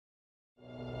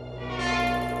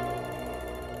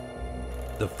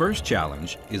The first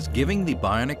challenge is giving the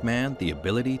Bionic Man the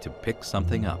ability to pick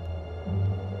something up.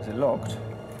 Is it locked?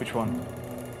 Which one?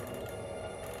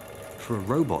 For a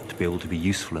robot to be able to be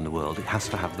useful in the world, it has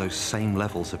to have those same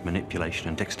levels of manipulation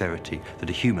and dexterity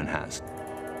that a human has.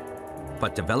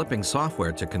 But developing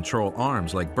software to control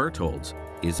arms like Berthold's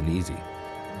isn't easy.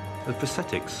 The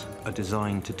prosthetics are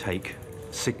designed to take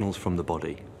signals from the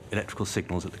body, electrical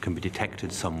signals that can be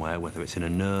detected somewhere, whether it's in a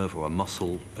nerve or a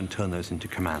muscle, and turn those into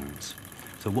commands.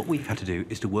 So what we've had to do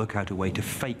is to work out a way to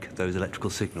fake those electrical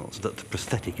signals that the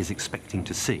prosthetic is expecting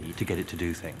to see to get it to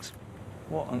do things.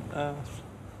 What on earth?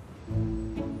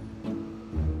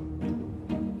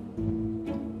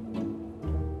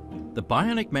 The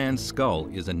Bionic Man's skull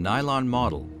is a nylon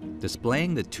model,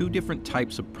 displaying the two different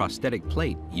types of prosthetic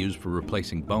plate used for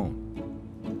replacing bone.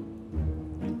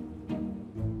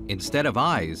 Instead of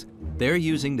eyes, they're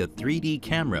using the 3D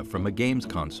camera from a games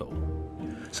console.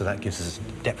 So that gives us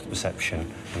depth perception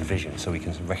and vision, so we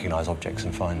can recognize objects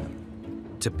and find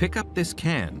them. To pick up this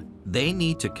can, they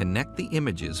need to connect the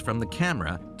images from the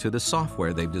camera to the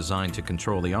software they've designed to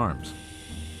control the arms.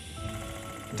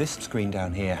 This screen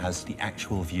down here has the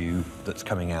actual view that's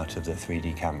coming out of the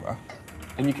 3D camera.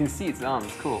 And you can see its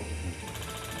arms, cool.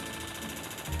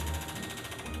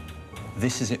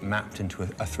 This is it mapped into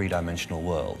a three-dimensional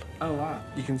world. Oh, wow.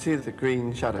 You can see the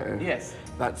green shadow. Yes.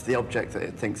 That's the object that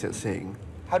it thinks it's seeing.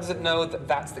 How does it know that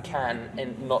that's the can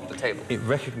and not the table? It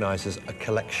recognizes a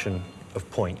collection of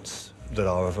points that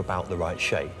are of about the right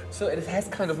shape. So it has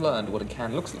kind of learned what a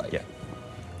can looks like? Yeah.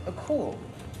 Oh, cool.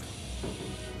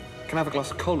 Can I have a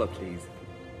glass of cola, please?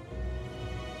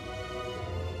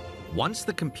 Once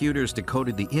the computer's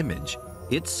decoded the image,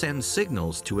 it sends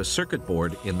signals to a circuit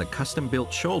board in the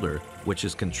custom-built shoulder, which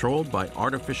is controlled by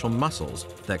artificial muscles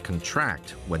that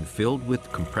contract when filled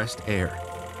with compressed air.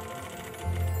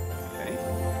 Okay.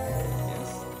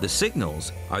 Yes. The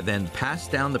signals are then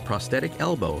passed down the prosthetic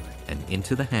elbow and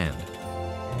into the hand.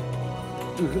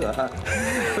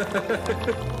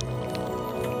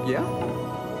 Yeah?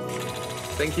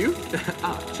 Thank you.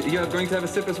 You're going to have a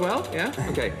sip as well? Yeah?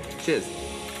 Okay. Cheers.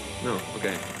 No,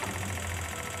 okay.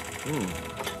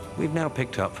 We've now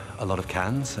picked up a lot of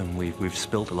cans and we've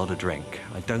spilt a lot of drink.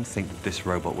 I don't think that this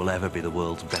robot will ever be the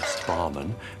world's best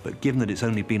barman, but given that it's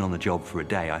only been on the job for a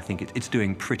day, I think it's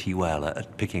doing pretty well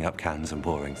at picking up cans and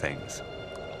pouring things.